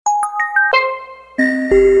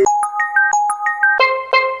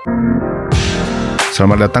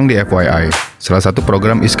Selamat datang di FYI, salah satu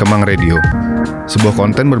program Iskemang Radio. Sebuah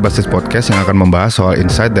konten berbasis podcast yang akan membahas soal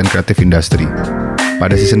insight dan kreatif industri.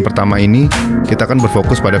 Pada season pertama ini, kita akan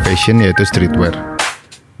berfokus pada fashion yaitu streetwear.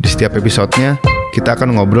 Di setiap episodenya, kita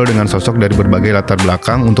akan ngobrol dengan sosok dari berbagai latar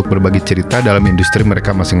belakang untuk berbagi cerita dalam industri mereka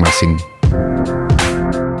masing-masing.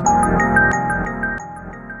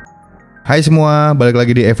 Hai semua, balik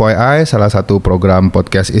lagi di FYI, salah satu program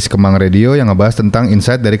podcast Iskemang Radio yang ngebahas tentang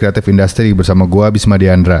insight dari kreatif industri bersama gua Bisma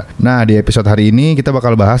Diandra. Nah, di episode hari ini kita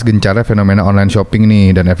bakal bahas gencarnya fenomena online shopping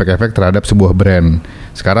nih dan efek-efek terhadap sebuah brand.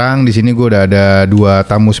 Sekarang di sini gua udah ada dua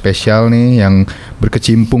tamu spesial nih yang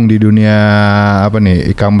berkecimpung di dunia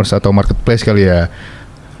e-commerce atau marketplace kali ya.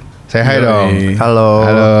 Saya hai dong. Halo.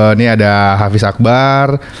 Ini ada Hafiz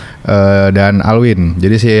Akbar dan Alwin.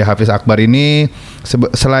 Jadi si Hafiz Akbar ini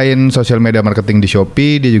selain social media marketing di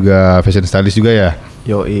Shopee, dia juga fashion stylist juga ya.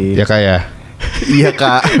 Yoi. Ya kak ya. Iya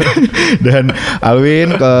kak. Dan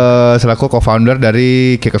Alwin selaku co-founder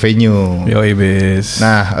dari Cake Avenue. Yoi bis.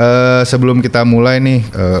 Nah sebelum kita mulai nih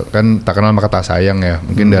kan tak kenal maka tak sayang ya.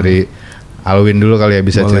 Mungkin dari Alwin dulu kali ya,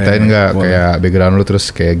 bisa ceritain nggak kayak background lu, terus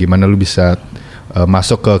kayak gimana lu bisa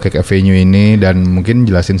masuk ke Cake Avenue ini, dan mungkin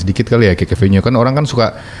jelasin sedikit kali ya. Cake Avenue kan orang kan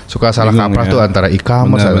suka salah kaprah ya, tuh antara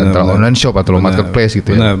e-commerce, antara online shop atau marketplace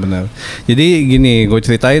gitu ya. Benar. Jadi gini, gue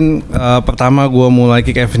ceritain pertama gue mulai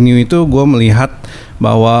Cake Avenue itu gue melihat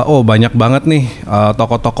bahwa banyak banget nih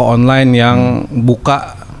toko-toko online yang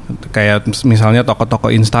buka, kayak misalnya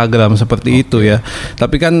toko-toko Instagram seperti itu ya.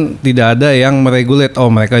 Tapi kan tidak ada yang meregulate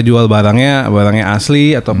mereka jual barangnya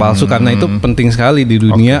asli atau palsu, karena itu penting sekali di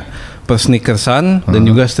dunia persneakersan dan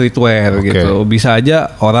juga streetwear gitu. Bisa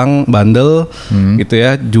aja orang bandel gitu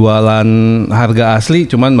ya, jualan harga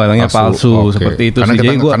asli cuman barangnya palsu. Seperti itu karena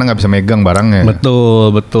sih. Karena nggak bisa megang barangnya.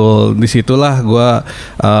 Betul. Disitulah gue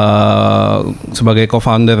sebagai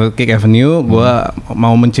co-founder Cake Avenue, gue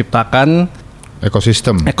mau menciptakan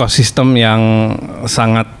ekosistem yang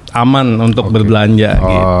sangat aman untuk berbelanja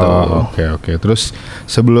gitu. Oke. Terus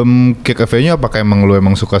sebelum Cake Avenue, apakah lu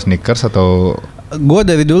emang suka sneakers atau? Gue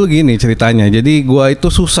dari dulu gini ceritanya. Jadi gue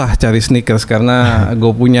itu susah cari sneakers karena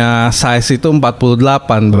gue punya size itu 48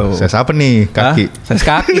 bro. Size apa nih? Kaki? Size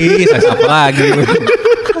kaki, size apa lagi?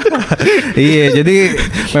 Iya, jadi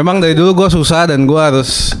memang dari dulu gue susah dan gue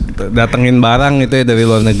harus datengin barang gitu ya dari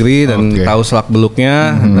luar negeri dan tahu selak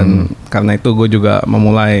beluknya. Dan karena itu gue juga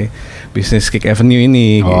memulai bisnis Cake Avenue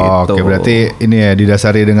ini gitu. Oke, berarti ini ya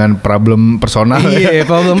didasari dengan problem personal. Iya,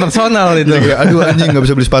 problem personal itu. Aduh anjing nggak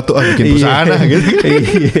bisa beli sepatu, bikin perusahaan gitu.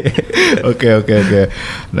 Oke.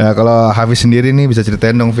 Nah, kalau Hafiz sendiri nih bisa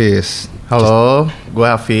ceritain dong, Fiz. Halo, gue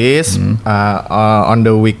Hafiz. On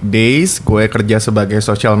the weekdays gue kerja sebagai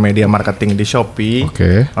social media marketing di Shopee.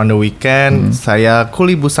 On the weekend saya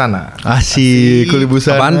kuli busana. Asik, kuli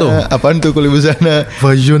busana. Apaan tuh kuli busana?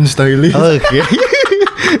 Fashion stylist. Oke.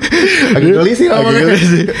 Agak geli sih.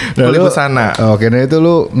 Kuli busana. Oke, nah itu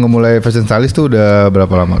lu ngemulai fashion stylist tuh udah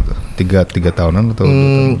berapa lama tuh? 3 tahunan atau?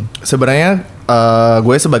 Sebenarnya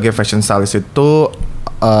gue sebagai fashion stylist itu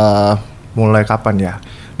mulai kapan ya?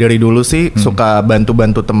 Dari dulu sih suka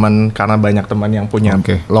bantu-bantu teman, karena banyak teman yang punya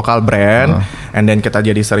lokal brand, and then kita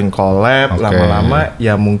jadi sering collab. Lama-lama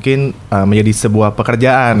ya mungkin menjadi sebuah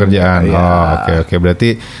pekerjaan. Oke.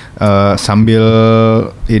 Berarti sambil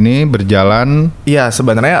ini berjalan. Iya,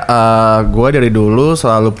 sebenarnya gue dari dulu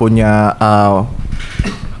selalu punya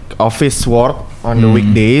office work on the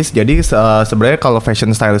weekdays. Jadi sebenarnya kalau fashion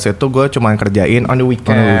stylist itu gue cuma kerjain on the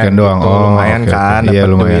weekend. On the weekend doang. Lumayan kan. Iya,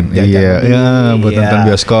 lumayan. Iya, buat nonton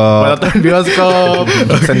bioskop.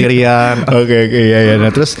 Sendirian. Oke. Nah,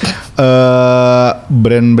 terus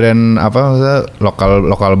brand-brand apa, maksudnya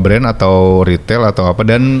lokal brand atau retail atau apa,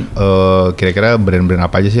 dan kira-kira brand-brand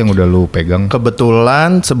apa aja sih yang udah lu pegang?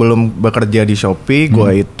 Kebetulan sebelum bekerja di Shopee,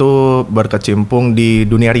 gue itu berkecimpung di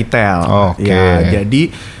dunia retail. Ya, jadi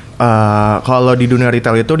kalau di dunia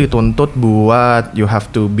retail itu dituntut buat you have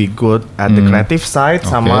to be good at the creative side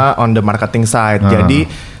sama on the marketing side. Jadi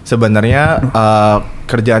sebenarnya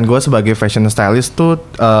kerjaan gue sebagai fashion stylist tuh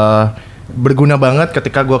berguna banget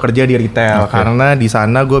ketika gue kerja di retail, karena di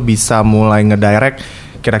sana gue bisa mulai ngedirect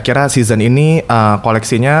kira-kira season ini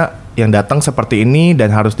koleksinya yang datang seperti ini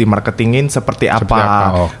dan harus dimarketingin seperti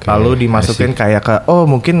apa. Lalu dimasukin kayak ke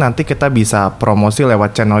mungkin nanti kita bisa promosi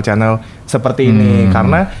lewat channel-channel seperti ini.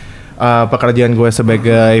 Karena pekerjaan gue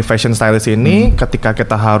sebagai fashion stylist ini, ketika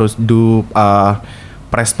kita harus do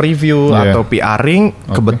press preview atau PRing,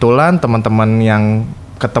 kebetulan teman-teman yang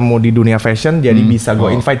ketemu di dunia fashion jadi bisa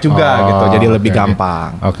gue invite juga gitu, jadi lebih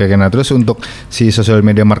gampang. Oke, nah terus untuk si social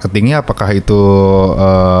media marketingnya apakah itu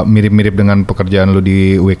mirip-mirip dengan pekerjaan lu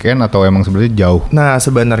di weekend atau emang sebenarnya jauh? Nah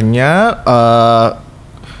sebenarnya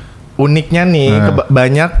uniknya nih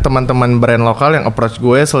banyak teman-teman brand lokal yang approach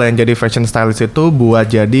gue selain jadi fashion stylist itu buat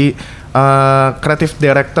jadi creative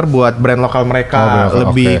director buat brand lokal mereka.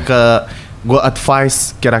 Lebih ke gue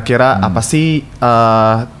advice kira-kira apa sih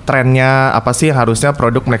trennya, apa sih yang harusnya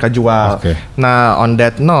produk mereka jual. Nah on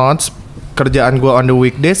that notes, kerjaan gue on the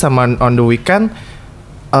weekday sama on the weekend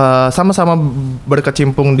sama-sama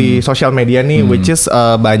berkecimpung di sosial media nih, which is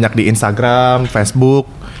banyak di Instagram, Facebook,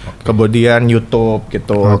 kemudian YouTube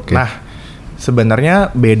gitu. Nah, sebenarnya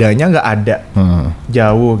bedanya nggak ada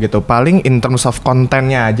jauh gitu. Paling in terms of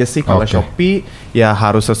kontennya aja sih. Kalau Shopee ya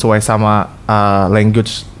harus sesuai sama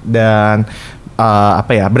language dan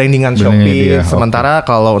brandingan Shopee. Sementara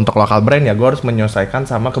kalau untuk lokal brand ya gue harus menyesuaikan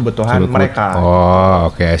sama kebutuhan mereka.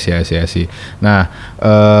 Sih. Nah,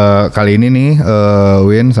 kali ini nih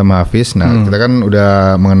Win sama Hafiz, kita kan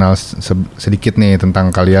udah mengenal sedikit nih tentang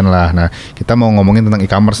kalian lah. Nah, kita mau ngomongin tentang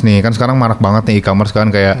e-commerce nih. Kan sekarang marak banget nih e-commerce kan,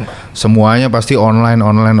 kayak semuanya pasti online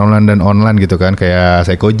gitu kan, kayak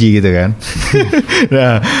Seikoji gitu kan.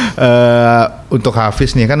 Nah, untuk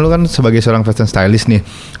Hafiz nih, kan lu kan sebagai seorang fashion stylist nih,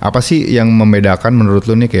 apa sih yang membedakan menurut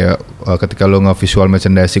lu nih kayak ketika lu nge-visual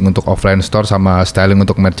merchandising untuk offline store sama styling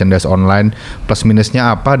untuk merchandise online, plus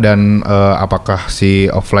minusnya apa, dan apakah si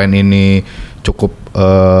offline ini cukup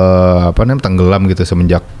tenggelam gitu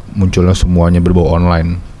semenjak munculnya semuanya berbau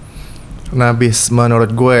online? Nah,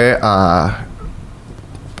 menurut gue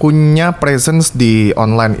punya presence di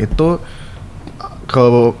online itu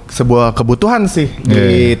sebuah kebutuhan sih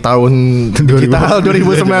di tahun digital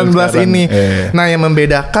 2019 ini. Nah, yang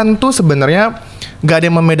membedakan tuh sebenarnya gak ada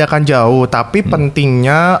yang membedakan jauh, tapi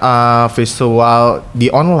pentingnya visual di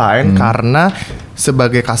online karena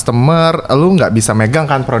sebagai customer lu nggak bisa megang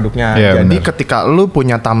kan produknya. Jadi ketika lu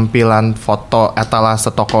punya tampilan foto etalase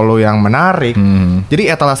toko lu yang menarik,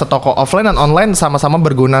 jadi etalase toko offline dan online sama-sama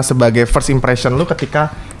berguna sebagai first impression lu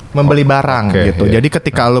ketika membeli barang gitu. Jadi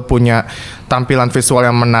ketika lu punya tampilan visual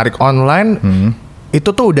yang menarik online,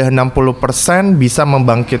 itu tuh udah 60% bisa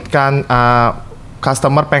membangkitkan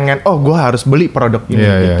customer pengen, gue harus beli produk ini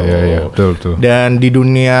gitu. Betul. Dan di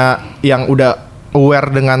dunia yang udah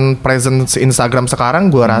aware dengan presence Instagram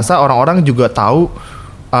sekarang, gua rasa orang-orang juga tahu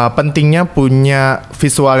pentingnya punya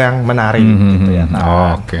visual yang menarik gitu ya.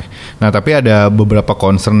 Nah, tapi ada beberapa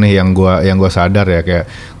concern nih yang gua sadar ya, kayak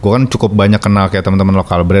gua kan cukup banyak kenal kayak teman-teman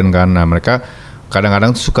lokal brand kan. Nah, mereka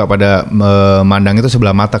kadang-kadang suka pada memandang itu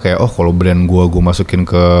sebelah mata, kayak kalau brand gue masukin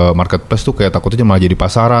ke marketplace tuh kayak takutnya malah jadi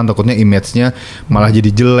pasaran, takutnya image-nya malah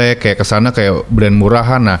jadi jelek, kayak kesana kayak brand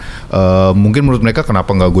murahan. Nah, mungkin menurut mereka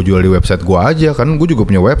kenapa nggak gue jual di website gue aja, kan gue juga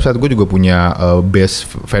punya website, gue juga punya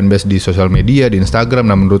fanbase di sosial media, di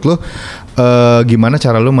Instagram. Nah, menurut lo gimana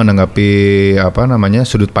cara lo menanggapi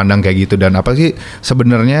sudut pandang kayak gitu, dan apa sih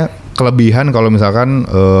sebenarnya kelebihan kalau misalkan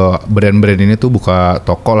brand-brand ini tuh buka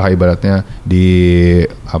toko lah ibaratnya di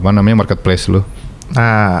marketplace lu?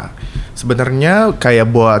 Nah, sebenarnya kayak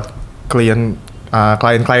buat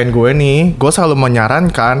klien-klien gue nih, gue selalu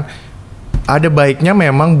menyarankan ada baiknya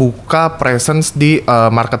memang buka presence di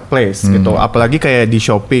marketplace gitu, apalagi kayak di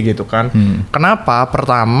Shopee gitu kan. Kenapa?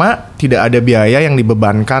 Pertama, tidak ada biaya yang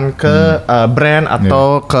dibebankan ke brand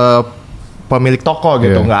atau ke pemilik toko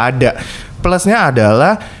gitu, nggak ada. Plusnya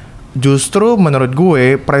adalah justru menurut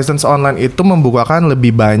gue presence online itu membukakan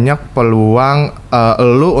lebih banyak peluang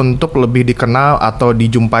lu untuk lebih dikenal atau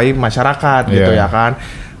dijumpai masyarakat gitu ya kan.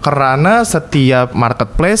 Karena setiap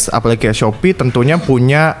marketplace apalagi kayak Shopee tentunya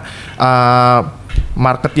punya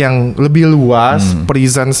market yang lebih luas,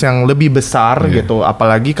 presence yang lebih besar gitu.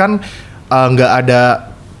 Apalagi kan nggak ada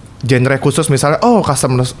genre khusus misalnya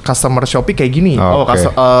customer Shopee kayak gini,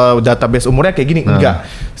 database umurnya kayak gini. Enggak,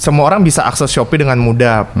 semua orang bisa akses Shopee dengan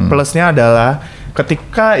mudah. Plusnya adalah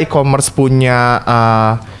ketika e-commerce punya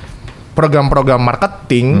program-program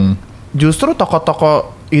marketing, justru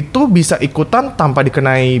toko-toko itu bisa ikutan tanpa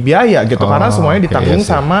dikenai biaya gitu, karena semuanya ditanggung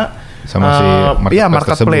sama si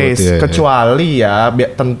marketplace tersebut, kecuali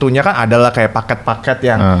tentunya kan adalah kayak paket-paket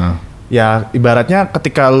yang ya ibaratnya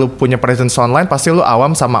ketika lu punya presence online pasti lu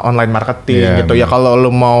awam sama online marketing gitu. Ya kalau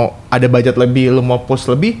lu mau ada budget lebih, lu mau push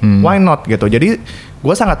lebih, why not gitu. Jadi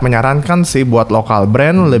gue sangat menyarankan sih buat lokal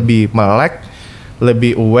brand lebih melek,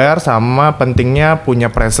 lebih aware sama pentingnya punya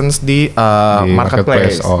presence di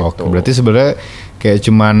marketplace. Gitu. Berarti sebenarnya kayak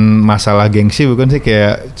cuman masalah gengsi bukan sih,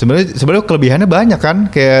 kayak sebenarnya kelebihannya banyak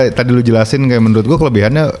kan, kayak tadi lu jelasin, kayak menurut gue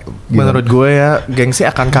kelebihannya menurut gue ya gengsi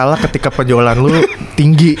akan kalah ketika penjualan lu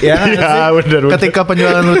tinggi ya. Bener. Ketika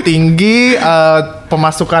penjualan lu tinggi,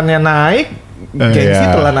 pemasukannya naik, gengsi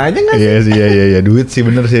telan aja nggak sih? Iya duit sih,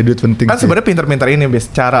 bener sih, duit penting kan sebenarnya pinter-pinter ini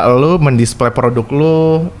cara lu mendisplay produk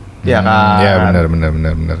lu ya kan. Iya benar.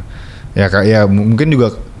 Ya mungkin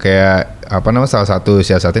juga kayak salah satu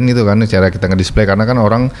siasatin itu kan cara kita ngedisplay, karena kan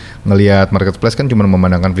orang ngelihat marketplace kan cuma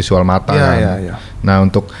memandangkan visual mata kan. Nah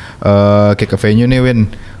untuk kayak ke venue nih Win,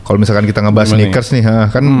 kalau misalkan kita ngebahas sneakers nih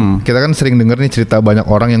kan kita kan sering denger nih cerita banyak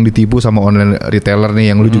orang yang ditipu sama online retailer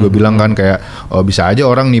nih, yang lu juga bilang kan kayak bisa aja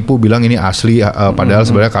orang nipu bilang ini asli padahal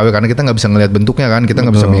sebenarnya KW, karena kita nggak bisa ngelihat bentuknya kan, kita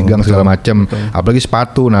nggak bisa megang segala macam, apalagi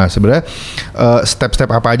sepatu. Nah sebenarnya step-step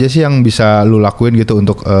apa aja sih yang bisa lu lakuin gitu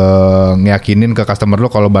untuk ngeyakinin ke customer lo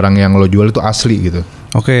kalau barang yang lo jual itu asli gitu?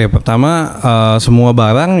 Oke, pertama semua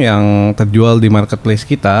barang yang terjual di marketplace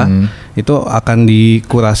kita itu akan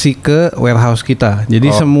dikurasi ke warehouse kita.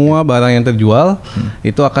 Jadi semua barang yang terjual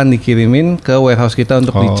itu akan dikirimin ke warehouse kita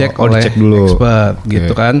untuk dicek oleh expert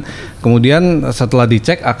gitu kan. Kemudian setelah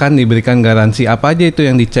dicek akan diberikan garansi apa aja itu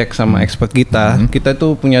yang dicek sama expert kita. Kita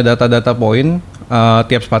tuh punya data-data poin.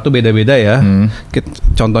 Tiap sepatu beda-beda ya.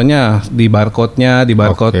 Contohnya di barcode-nya, di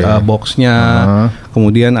barcode box-nya,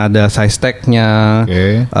 kemudian ada size tag-nya,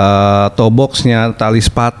 toe box-nya, tali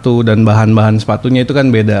sepatu dan bahan-bahan sepatunya itu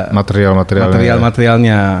kan beda.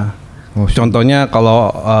 Materialnya. Contohnya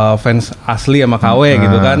kalau fans asli sama KW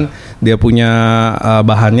gitu kan, dia punya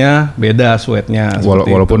bahannya beda, sweatnya.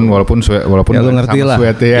 Walaupun ya lu ngerti lah.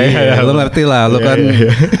 Lu ngerti lah, lu kan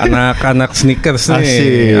anak-anak sneakers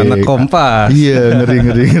nih, anak Kompas. Iya,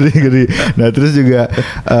 ngeri. Nah terus juga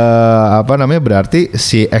berarti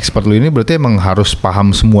si expert lu ini berarti emang harus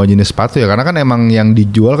paham semua jenis sepatu ya, karena kan emang yang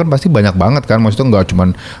dijual kan pasti banyak banget kan, maksudnya nggak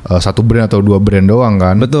cuma satu brand atau dua brand doang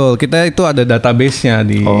kan. Betul, kita itu ada database-nya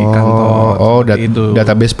di kantor.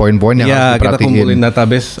 Database poin-poin yang harus diperhatiin. Kita kumpulin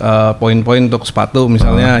database poin-poin untuk sepatu,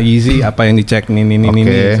 misalnya Yeezy apa yang dicek ini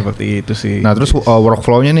seperti itu sih. Nah terus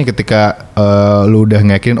workflow-nya nih ketika lu udah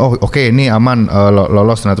ngeyakinin ini aman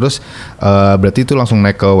lolos, nah terus berarti itu langsung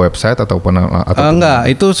naik ke website atau enggak,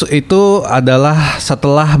 itu adalah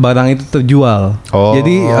setelah barang itu terjual.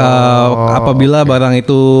 Jadi apabila barang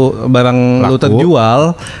lu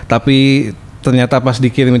terjual tapi ternyata pas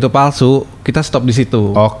dikirim itu palsu, kita stop di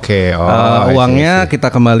situ. Uangnya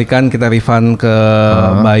kita kembalikan, kita refund ke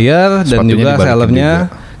buyer dan juga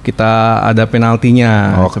sellernya kita ada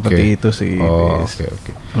penaltinya. Seperti itu sih.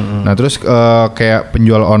 Nah terus kayak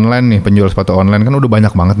penjual sepatu online kan udah banyak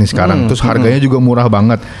banget nih sekarang. Terus harganya juga murah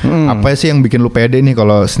banget. Apa sih yang bikin lu pede nih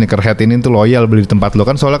kalau sneakerhead ini tuh loyal beli di tempat lu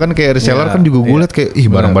kan? Soalnya kan kayak reseller kan juga gue liat kayak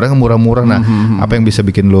barang-barang murah-murah. Nah apa yang bisa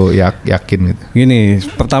bikin lu yakin gitu? Gini,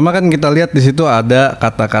 pertama kan kita lihat di situ ada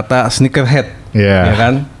kata-kata sneakerhead, ya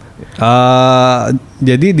kan?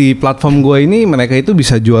 Jadi di platform gue ini mereka itu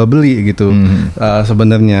bisa jual beli gitu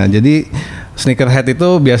sebenarnya. Jadi sneakerhead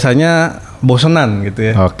itu biasanya bosenan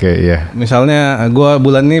gitu ya. Misalnya gue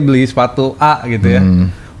bulan ini beli sepatu A gitu ya.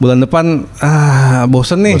 Bulan depan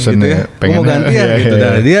bosen nih gitu ya. Gue mau ganti gitu.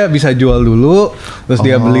 Dan dia bisa jual dulu, terus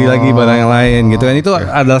dia beli lagi barang yang lain gitu kan. Itu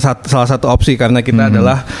adalah salah satu opsi karena kita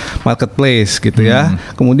adalah marketplace gitu ya.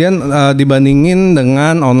 Kemudian dibandingin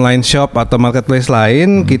dengan online shop atau marketplace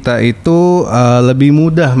lain, kita itu lebih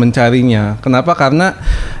mudah mencarinya. Kenapa? Karena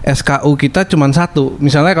SKU kita cuma satu.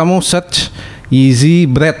 Misalnya kamu search Yeezy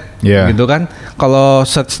Bread gitu kan. Kalau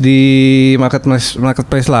search di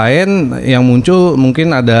marketplace lain yang muncul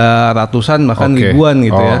mungkin ada ratusan bahkan ribuan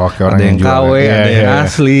gitu ya. Ada yang KW, ada yang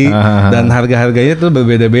asli dan harga-harganya itu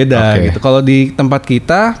berbeda-beda gitu. Kalau di tempat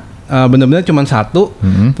kita benar-benar cuma satu,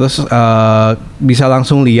 terus bisa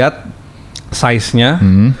langsung lihat size-nya.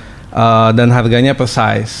 Dan harganya per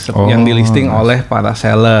size yang di listing oleh para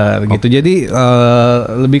seller gitu. Jadi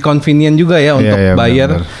lebih convenient juga ya untuk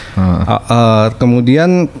buyer.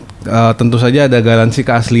 Kemudian tentu saja ada garansi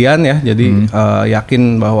keaslian ya. Jadi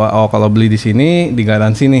yakin bahwa kalau beli di sini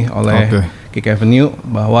digaransi nih oleh Kick Avenue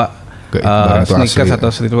bahwa sneakers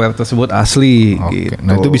atau streetwear tersebut asli gitu.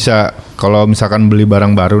 Nah itu bisa kalau misalkan beli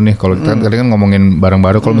barang baru nih, kalau kita tadi kan ngomongin barang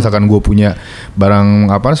baru, kalau misalkan gue punya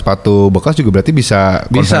barang sepatu bekas juga berarti bisa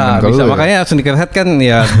makanya sneakerhead kan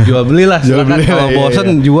ya jual belilah. Kalau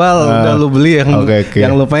bosen jual udah lu beli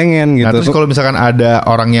yang lu pengen gitu. Nah terus kalau misalkan ada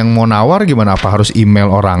orang yang mau nawar gimana, apa harus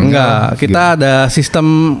email orang? Enggak, kita ada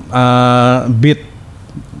sistem bid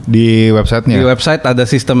di websitenya. Di website ada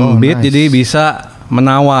sistem bid, jadi bisa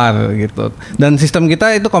menawar gitu. Dan sistem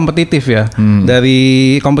kita itu kompetitif ya.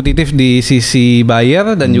 Dari kompetitif di sisi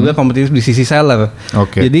buyer dan juga kompetitif di sisi seller.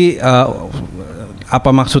 Jadi apa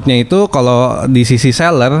maksudnya itu? Kalau di sisi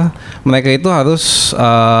seller mereka itu harus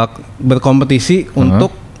berkompetisi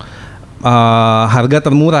untuk harga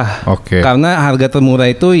termurah. Karena harga termurah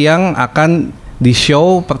itu yang akan di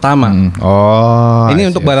show pertama. Ini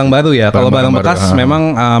untuk barang baru ya. Kalau barang bekas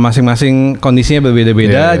memang masing-masing kondisinya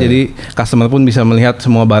berbeda-beda. Jadi customer pun bisa melihat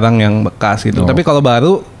semua barang yang bekas gitu. Tapi kalau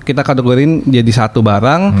baru kita kategorin jadi satu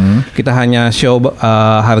barang, kita hanya show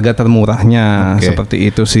harga termurahnya, seperti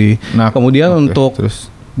itu sih. Nah, kemudian untuk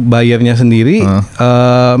bayarnya sendiri,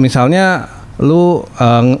 misalnya lu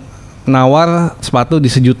nawar sepatu di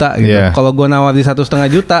 1 juta gitu. Kalau gue nawar di 1,5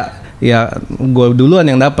 juta, ya gue duluan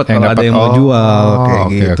yang dapat kalau ada yang mau jual, kayak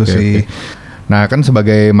gitu sih. Nah kan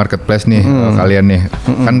sebagai marketplace nih kalian nih,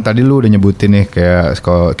 kan tadi lu udah nyebutin nih kayak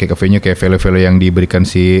value-value yang diberikan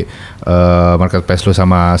si marketplace lu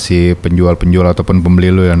sama si penjual-penjual ataupun pembeli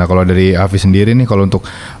lu ya. Nah kalau dari Afi sendiri nih, kalau untuk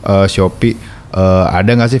Shopee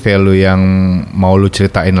ada nggak sih value yang mau lu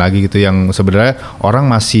ceritain lagi gitu, yang sebenarnya orang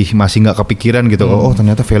masih nggak kepikiran gitu. Oh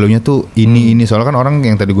ternyata value-nya tuh ini. Soalnya kan orang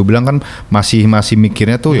yang tadi gue bilang kan masih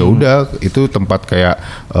mikirnya tuh ya udah itu tempat kayak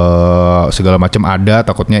segala macam ada,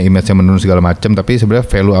 takutnya image-nya menurun segala macam. Tapi sebenarnya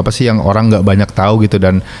value apa sih yang orang nggak banyak tahu gitu,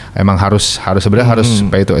 dan emang harus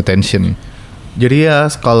pay to attention. Jadi ya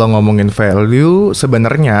kalau ngomongin value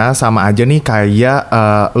sebenarnya sama aja nih kayak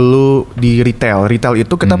lu di retail. Retail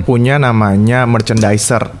itu kita punya namanya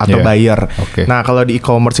merchandiser atau buyer. Nah kalau di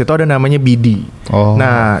e-commerce itu ada namanya BD.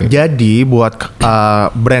 Jadi buat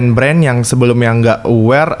brand-brand yang sebelumnya nggak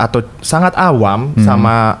aware atau sangat awam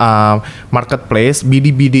sama marketplace,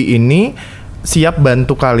 BD ini siap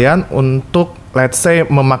bantu kalian untuk let's say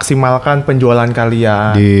memaksimalkan penjualan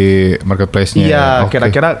kalian di marketplace-nya. Iya,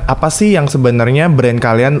 kira-kira apa sih yang sebenarnya brand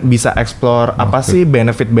kalian bisa explore? Apa sih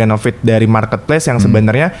benefit dari marketplace yang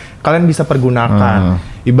sebenarnya kalian bisa pergunakan?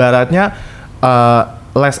 Ibaratnya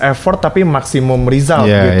less effort tapi maksimum result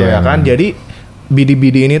gitu ya kan. Jadi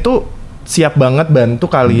BD ini tuh siap banget bantu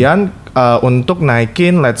kalian untuk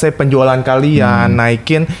naikin let's say penjualan kalian,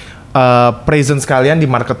 naikin presence kalian di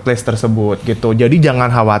marketplace tersebut gitu. Jadi jangan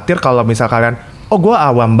khawatir kalau misal kalian, oh gue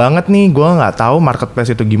awam banget nih, gue nggak tahu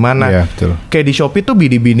marketplace itu gimana. Kayak di Shopee tuh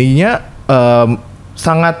BD-nya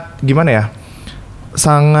sangat gimana ya?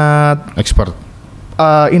 Sangat expert.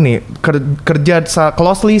 Kerja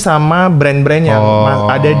closely sama brand-brand yang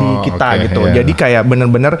ada di kita gitu. Jadi kayak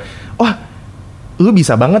bener-bener, wah lu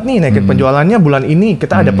bisa banget nih naikin penjualannya bulan ini,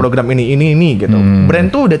 kita ada program ini gitu.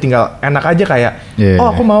 Brand tuh udah tinggal enak aja kayak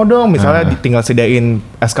aku mau dong misalnya tinggal sediain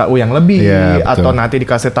SKU yang lebih atau nanti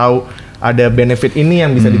dikasih tahu ada benefit ini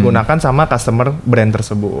yang bisa digunakan sama customer brand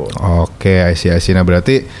tersebut. I see. Nah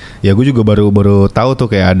berarti ya gue juga baru tahu tuh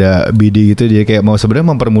kayak ada BD gitu, dia kayak mau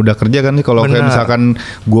sebenarnya mempermudah kerja kan nih. Kalau kayak misalkan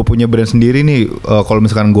gue punya brand sendiri nih, kalau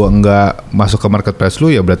misalkan gue nggak masuk ke marketplace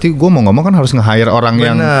lu, ya berarti gue mau ngomong kan harus nge-hire orang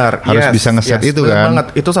yang harus bisa nge-set itu kan. Banget.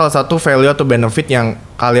 Itu salah satu value atau benefit yang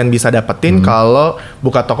kalian bisa dapetin kalau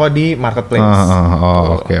buka toko di marketplace.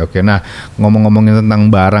 Oke. Nah ngomongin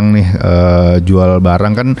tentang barang nih, jual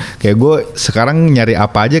barang kan kayak gue sekarang nyari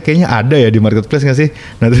apa aja kayaknya ada ya di marketplace nggak sih?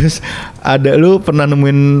 Nah terus ada, lu pernah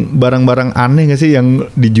nemuin barang-barang aneh nggak sih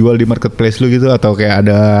yang dijual di marketplace lu gitu, atau kayak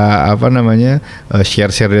ada apa namanya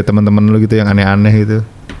share dari teman-teman lu gitu yang aneh-aneh gitu?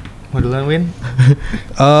 Modelan Win?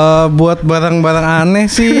 Buat barang-barang aneh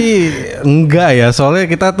sih enggak ya, soalnya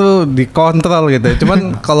kita tuh dikontrol gitu.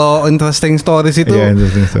 Cuman kalau interesting stories itu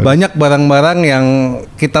banyak barang-barang yang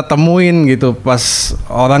kita temuin gitu pas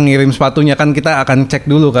orang ngirim sepatunya, kan kita akan cek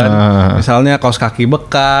dulu kan. Misalnya kaos kaki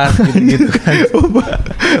bekas gitu kan.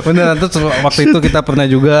 Beneran, terus waktu itu kita pernah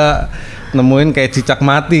juga nemuin kayak cicak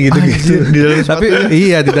mati gitu. Di dalam tapi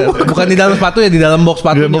iya bukan di dalam sepatu ya, di dalam box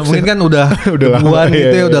sepatunya. Mungkin kan udah buan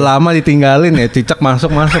gitu ya, udah lama ditinggalin ya, cicak masuk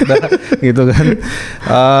dah gitu kan.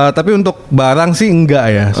 Tapi untuk barang sih enggak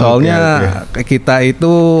ya, soalnya kita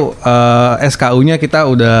itu SKU-nya kita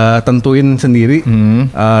udah tentuin sendiri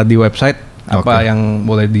di website apa yang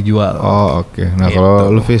boleh dijual. Nah gitu.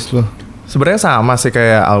 Kalau lu Fis lu? Sebenarnya sama sih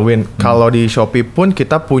kayak Alwin. Kalau di Shopee pun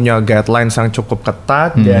kita punya guidelines yang cukup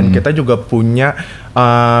ketat dan kita juga punya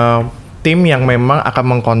tim yang memang akan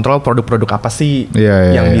mengkontrol produk-produk apa sih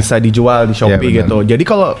yang bisa dijual di Shopee gitu. Jadi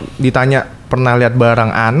kalau ditanya pernah lihat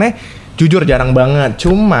barang aneh, jujur jarang banget.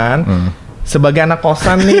 Cuman sebagai anak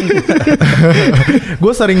kosan nih,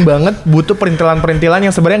 gue sering banget butuh perintilan-perintilan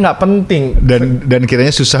yang sebenarnya nggak penting dan kiranya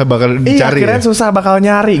susah bakal dicari. Kiranya susah bakal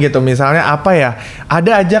nyari gitu. Misalnya apa ya?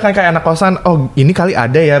 Ada aja kan kayak anak kosan. Oh ini kali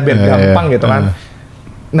ada ya biar gampang gitu kan.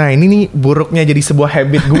 Nah ini nih buruknya jadi sebuah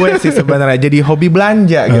habit gue sih sebenarnya, jadi hobi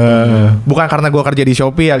belanja gitu. Bukan karena gue kerja di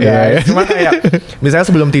Shopee ya guys. Cuma kayak misalnya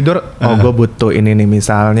sebelum tidur, gue butuh ini nih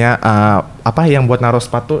misalnya apa yang buat naruh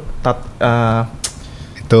sepatu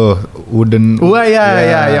tuh wooden.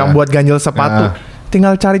 Yang buat ganjel sepatu.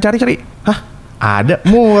 Tinggal cari. Hah? Ada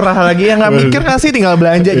murah lagi yang nggak mikir nggak sih, tinggal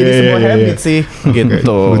belanja jadi sebuah habit sih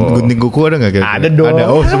gitu. Gunting kuku ada nggak? Ada dong. Ada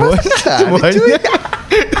semuanya.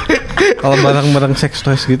 Kalau barang-barang sex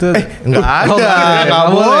toys gitu Nggak ada, nggak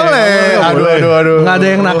boleh. Aduh. Nggak ada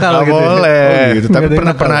yang nakal Nggak gitu. boleh. Oh, gitu. Tapi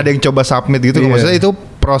pernah ada yang coba submit gitu. Iya. Maksudnya itu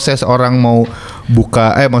proses orang mau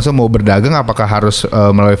buka, maksudnya mau berdagang, apakah harus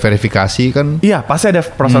melalui verifikasi kan? Iya, pasti ada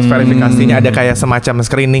proses verifikasinya, ada kayak semacam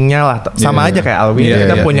screeningnya lah. Sama aja kayak Alwin,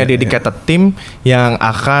 kita punya dedicated team yang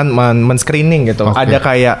akan men-screening gitu. Okay. Ada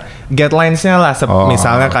kayak guidelines-nya lah,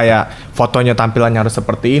 misalnya kayak fotonya tampilannya harus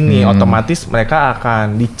seperti ini, otomatis mereka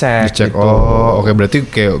akan dicek gitu. Oke, berarti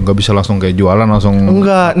kayak nggak bisa langsung kayak jualan langsung.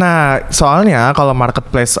 Enggak, nah soalnya kalau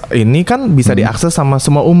marketplace ini kan bisa diakses sama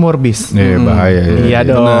semua umur bis. Iya, bahaya. Iya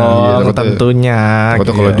dong, tentunya.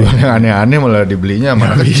 Takutnya kalau jual yang aneh-aneh malah dibelinya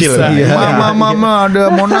sama anak kecil. Mama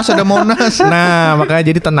ada Monas. Nah, makanya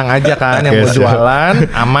jadi tenang aja kan, yang mau jualan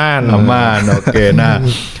aman. Oke. Nah,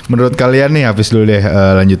 menurut kalian nih, habis dulu deh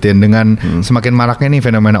lanjutin dengan semakin maraknya nih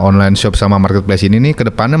fenomena online shop sama marketplace ini nih,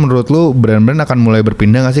 kedepannya menurut lu brand-brand akan mulai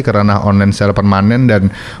berpindah nggak sih ke ranah online secara permanen? Dan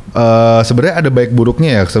sebenarnya ada baik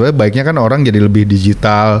buruknya ya. Sebenarnya baiknya kan orang jadi lebih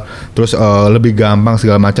digital, terus lebih gampang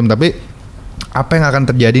segala macam. Tapi apa yang akan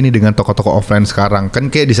terjadi nih dengan toko-toko offline sekarang? Kan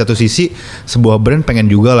kayak di satu sisi sebuah brand pengen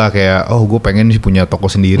juga lah kayak gue pengen punya toko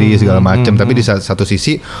sendiri segala macam. Tapi di satu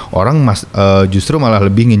sisi orang justru malah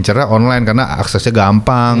lebih ngincernya online karena aksesnya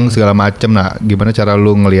gampang segala macam. Nah, gimana cara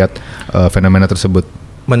lu ngelihat fenomena tersebut?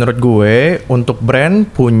 Menurut gue, untuk brand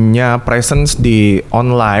punya presence di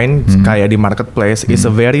online kayak di marketplace is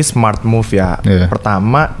a very smart move ya.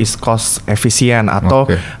 Pertama is cost efisien atau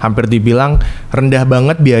hampir dibilang rendah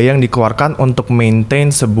banget biaya yang dikeluarkan untuk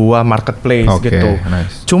maintain sebuah marketplace gitu.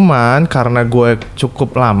 Nice. Cuman karena gue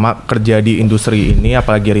cukup lama kerja di industri ini,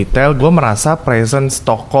 apalagi retail, gue merasa presence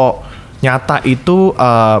toko nyata itu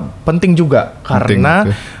penting juga karena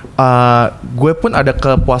gue pun ada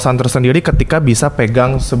kepuasan tersendiri ketika bisa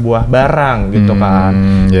pegang sebuah barang gitu kan.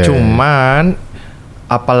 Cuman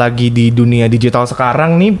apalagi di dunia digital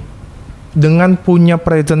sekarang nih, dengan punya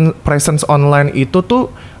presence online itu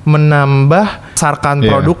tuh menambah sarkan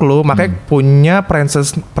produk lu, makanya punya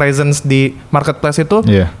presence di marketplace itu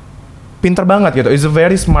pinter banget gitu. It's a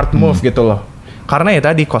very smart move gitu loh. Karena ya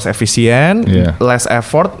tadi cost efisien, less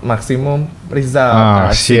effort, maksimum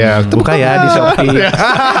result. Siap. Buka ya di Shopee.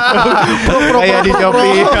 Kayak di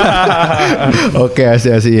Shopee. Oke,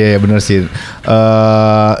 asik ya benar sih.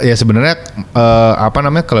 Ya sebenarnya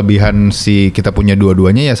kelebihan si kita punya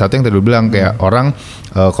dua-duanya ya, satu yang tadi lu bilang kayak orang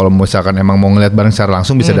kalau misalkan emang mau ngeliat barang secara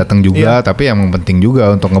langsung bisa datang juga, tapi yang penting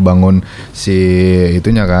juga untuk ngebangun si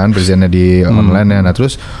itunya kan presentnya di online ya. Nah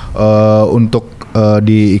terus untuk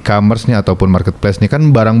di e-commerce nih ataupun marketplace nih kan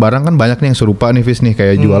barang-barang kan banyak nih yang serupa nih Fis nih,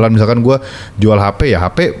 kayak jualan misalkan gue jual HP ya,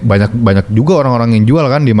 HP banyak juga orang-orang yang jual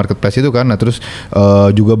kan di marketplace itu kan. Nah terus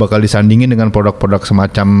juga bakal disandingin dengan produk-produk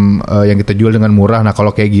semacam yang kita jual dengan murah. Nah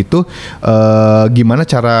kalau kayak gitu gimana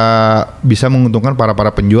cara bisa menguntungkan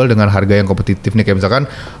para penjual dengan harga yang kompetitif nih? Kayak misalkan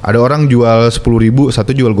ada orang jual 10.000,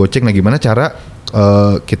 satu jual goceng. Nah gimana cara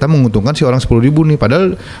kita menguntungkan si orang 10.000 nih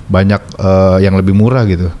padahal banyak yang lebih murah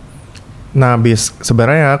gitu? Nah,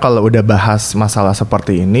 sebenarnya kalau udah bahas masalah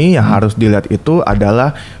seperti ini, yang harus dilihat itu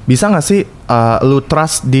adalah bisa nggak sih lu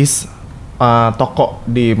trust this toko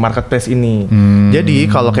di marketplace ini. Jadi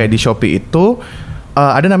kalau kayak di Shopee itu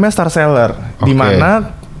ada namanya star seller, di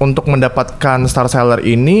mana untuk mendapatkan star seller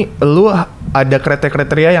ini lu ada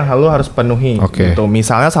kriteria yang lu harus penuhi. Gitu.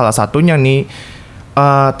 Misalnya salah satunya nih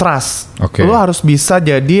trust. Lu harus bisa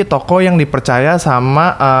jadi toko yang dipercaya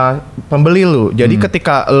sama pembeli lu. Jadi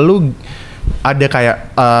ketika lu ada kayak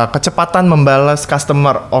kecepatan membalas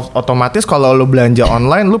customer, otomatis kalau lu belanja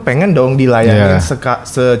online lu pengen dong dilayani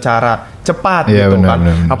secara cepat gitu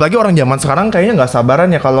kan. Apalagi orang zaman sekarang kayaknya nggak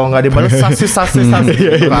sabaran ya kalau nggak dibalas sasis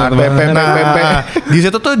gitu kan. Di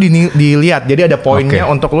situ tuh dilihat, jadi ada poinnya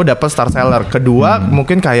untuk lu dapet star seller. Kedua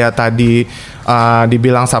mungkin kayak tadi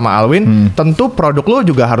dibilang sama Alwin, tentu produk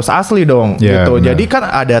lu juga harus asli dong gitu. Jadi kan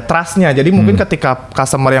ada trustnya. Jadi mungkin ketika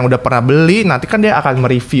customer yang udah pernah beli nanti kan dia akan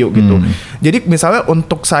mereview gitu. Jadi misalnya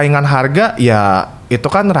untuk saingan harga ya itu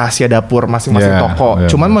kan rahasia dapur masing-masing toko.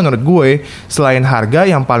 Cuman menurut gue selain harga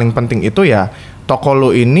yang paling penting itu ya toko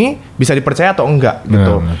lu ini bisa dipercaya atau enggak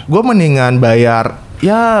gitu. Gue mendingan bayar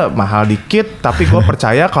ya mahal dikit tapi gue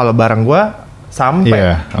percaya kalau barang gue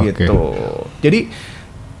sampai gitu. Jadi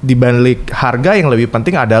dibalik harga yang lebih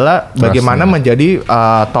penting adalah bagaimana menjadi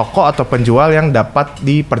toko atau penjual yang dapat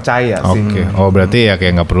dipercaya sih. Oke. Oh berarti ya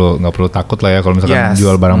kayak nggak perlu takut lah ya kalau misalkan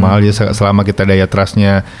jual barang mahal ya selama kita daya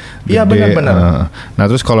trustnya gede. Iya benar. Nah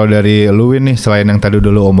terus kalau dari lu nih selain yang tadi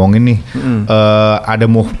dulu omongin nih,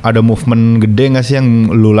 ada movement gede nggak sih yang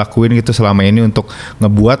lu lakuin gitu selama ini untuk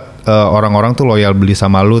ngebuat orang-orang tuh loyal beli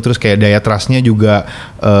sama lu, terus kayak daya trustnya juga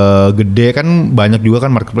gede kan, banyak juga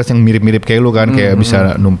kan marketplace yang mirip-mirip kayak lu kan, kayak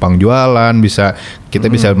bisa numpang jualan, bisa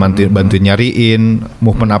bantuin nyariin.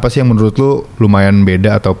 Movement apa sih yang menurut lu lumayan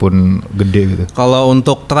beda ataupun gede gitu? Kalau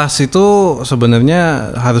untuk trust itu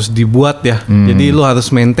sebenarnya harus dibuat ya. Jadi lu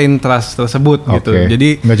harus maintain trust tersebut gitu.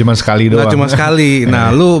 Jadi nggak cuma sekali doang. Nggak cuma sekali.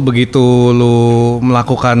 Nah, lu begitu lu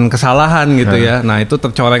melakukan kesalahan gitu ya. Nah, itu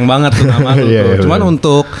tercoreng banget tuh nama lu tuh. Cuman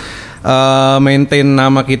untuk maintain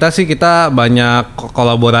nama kita sih, kita banyak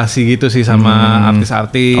kolaborasi gitu sih sama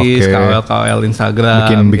artis-artis, KOL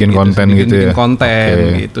Instagram, bikin konten gitu ya. Bikin konten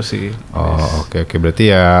gitu sih. Oh, oke. Berarti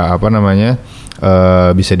ya apa namanya?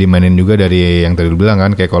 Bisa dimainin juga dari yang tadi lu bilang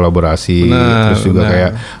kan, kayak kolaborasi, terus juga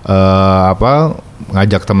kayak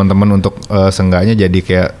ngajak teman-teman untuk seenggaknya jadi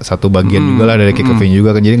kayak satu bagian juga lah dari Kevin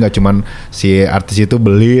juga kan, jadi nggak cuman si artis itu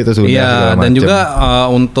beli terus udah. Iya, dan juga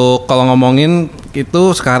untuk kalau ngomongin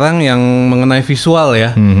itu sekarang yang mengenai visual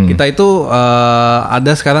ya, kita itu ada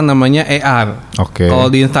sekarang namanya AR. Kalau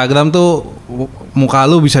di Instagram tuh muka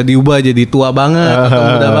lu bisa diubah jadi tua banget atau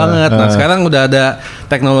muda banget. Nah sekarang udah ada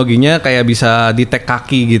teknologinya kayak bisa detect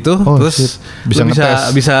kaki gitu, terus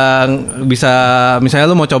bisa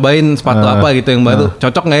misalnya lu mau cobain sepatu apa gitu yang baru,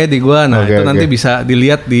 cocok nggak ya di gua? Nah itu nanti bisa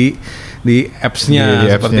dilihat di apps-nya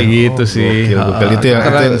seperti gitu sih. Itu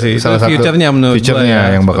salah satu feature-nya menurut gue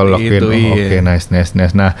ya, yang bakal lakuin. Oke, nice.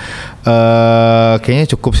 Nah, kayaknya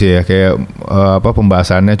cukup sih ya, kayak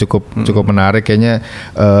pembahasannya cukup menarik kayaknya.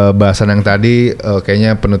 Bahasan yang tadi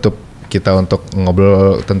kayaknya penutup kita untuk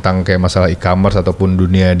ngobrol tentang kayak masalah e-commerce ataupun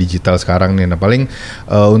dunia digital sekarang nih. Nah, paling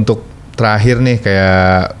untuk terakhir nih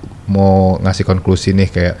kayak mau ngasih konklusi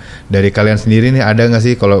nih, kayak dari kalian sendiri nih ada nggak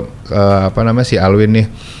sih kalau si Alwin nih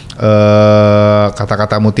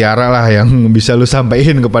kata-kata mutiara lah yang bisa lu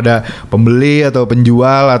sampaikan kepada pembeli atau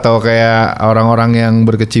penjual atau kayak orang-orang yang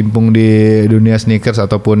berkecimpung di dunia sneakers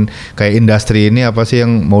ataupun kayak industri ini, apa sih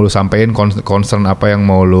yang mau lu sampaikan, concern apa yang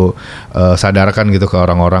mau lu sadarkan gitu ke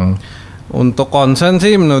orang-orang? Untuk concern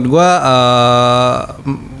sih menurut gua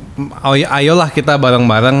ayolah kita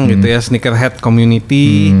bareng-bareng gitu ya, sneakerhead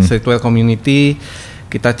community, streetwear community,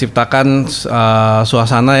 kita ciptakan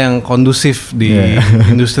suasana yang kondusif di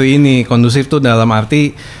industri ini. Kondusif tuh dalam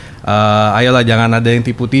arti ayolah jangan ada yang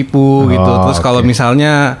tipu-tipu gitu. Terus kalau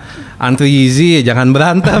misalnya antri Yeezy ya jangan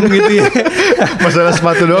berantem gitu ya. Masalah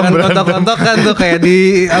sepatu doang berantem. Kontok-kontokan tuh kayak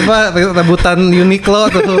di rebutan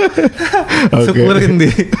Uniqlo tuh. Syukurin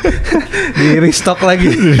di restock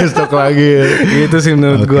lagi. Gitu sih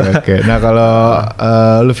menurut gua. Oke. Nah kalau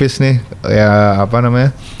Luvis nih ya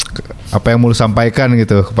apa yang mau lu sampaikan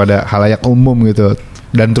gitu kepada halayak umum gitu,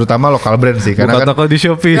 dan terutama lokal brand sih, karena bukan toko di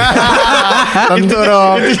Shopee. Tentu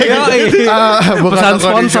dong. Pesan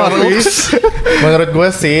sponsor. Menurut gue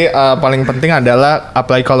sih paling penting adalah,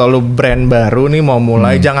 apalagi kalau lu brand baru nih mau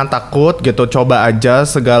mulai, jangan takut gitu, coba aja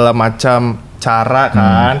segala macam cara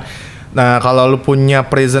kan. Nah kalau lu punya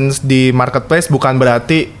presence di marketplace bukan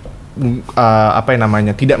berarti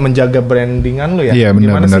tidak menjaga brandingan lu ya. Iya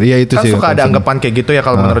benar. Iya itu kan sih. Suka ada anggapan kayak gitu ya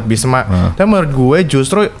kalau menurut Bisma. Tapi menurut gue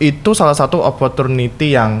justru itu salah satu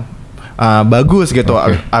opportunity yang bagus gitu.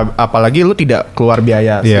 Apalagi lu tidak keluar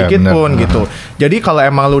biaya sedikit pun gitu. Jadi kalau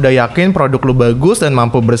emang lu udah yakin produk lu bagus dan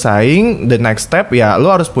mampu bersaing, the next step ya lu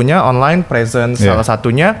harus punya online presence. Salah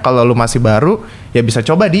satunya kalau lu masih baru ya bisa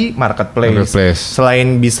coba di marketplace.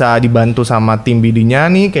 Selain bisa dibantu sama tim bidinya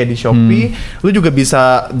nih kayak di Shopee, lu juga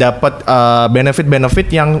bisa dapat benefit-benefit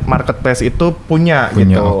yang marketplace itu punya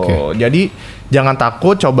gitu. Jadi jangan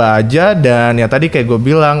takut, coba aja, dan ya tadi kayak gue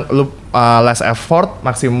bilang, lu less effort,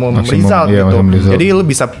 maximum result gitu. Jadi lu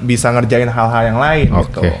bisa ngerjain hal-hal yang lain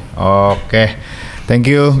gitu. Oke.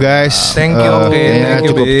 Thank you guys. Thank you.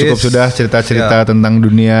 Cukup sudah cerita-cerita tentang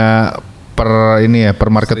dunia per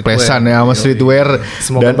marketplace-an ya sama streetwear.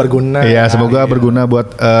 Semoga berguna. Iya, semoga berguna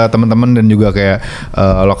buat teman-teman, dan juga kayak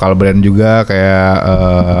lokal brand juga kayak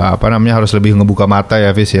harus lebih ngebuka mata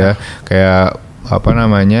ya Fis ya. Kayak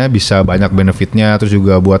bisa banyak benefitnya, terus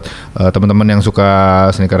juga buat teman-teman yang suka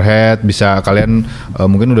sneakerhead, bisa kalian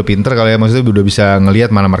mungkin udah pinter kali ya, maksudnya udah bisa ngelihat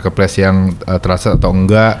mana marketplace yang terasa atau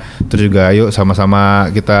enggak. Terus juga ayo sama-sama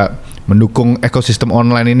kita mendukung ekosistem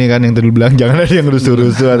online ini kan, yang tadi bilang jangan ada yang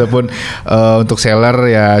rusuh-rusuh ataupun untuk seller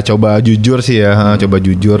ya coba jujur sih ya, coba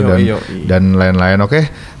jujur dan lain-lain.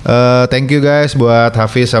 Oke. Thank you guys buat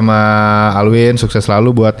Hafiz sama Alwin, sukses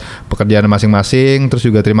selalu buat pekerjaan masing-masing. Terus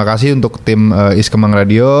juga terima kasih untuk tim Is Kemang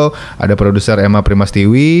Radio, ada produser Emma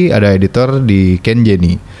Primastiwi, ada editor di Ken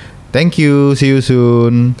Jenny. Thank you, see you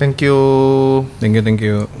soon. Thank you.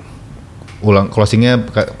 Ulang closingnya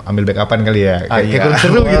ambil backupan kali ya. Kayak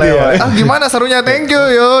seru gitu ya. Gimana serunya? Thank you,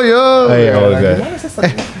 yo. Iya, oke. Gimana sih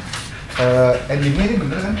serunya? Endingnya ini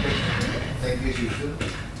bener kan? Thank you, see you soon.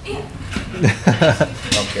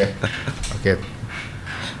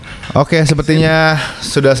 Oke, sepertinya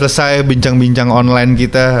sudah selesai bincang-bincang online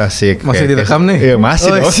kita. Asik. Masih direkam nih? Iya,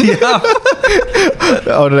 masih. Siap.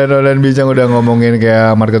 Online bincang udah ngomongin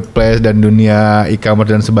kayak marketplace dan dunia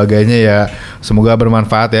e-commerce dan sebagainya ya. Semoga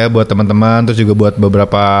bermanfaat ya buat teman-teman, terus juga buat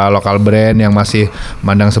beberapa lokal brand yang masih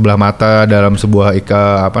mandang sebelah mata dalam sebuah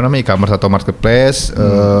e-commerce atau marketplace.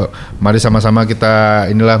 Mari sama-sama kita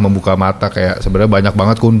membuka mata, kayak sebenarnya banyak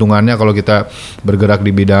banget keuntungannya kalau kita bergerak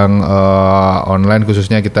di bidang online,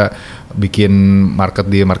 khususnya kita bikin market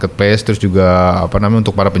di marketplace. Terus juga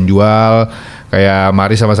untuk para penjual, kayak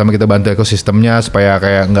mari sama-sama kita bantu ekosistemnya supaya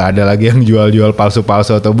kayak nggak ada lagi yang jual-jual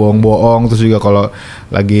palsu-palsu atau bohong-bohong. Terus juga kalau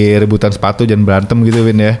lagi rebutan sepatu jangan berantem gitu,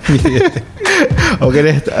 Win ya. Oke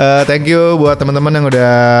deh, thank you buat teman-teman yang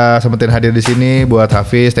udah sempetin hadir di sini. Buat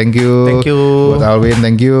Hafiz, thank you. Buat Alwin,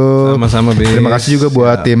 thank you. Sama-sama, Bis. Terima kasih juga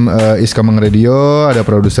buat tim Is Kemang Radio, ada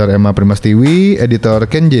produser Emma Primastiwi, editor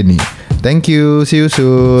Ken Jenny. Thank you, see you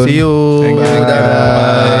soon. See you. Thank you.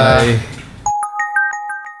 Bye.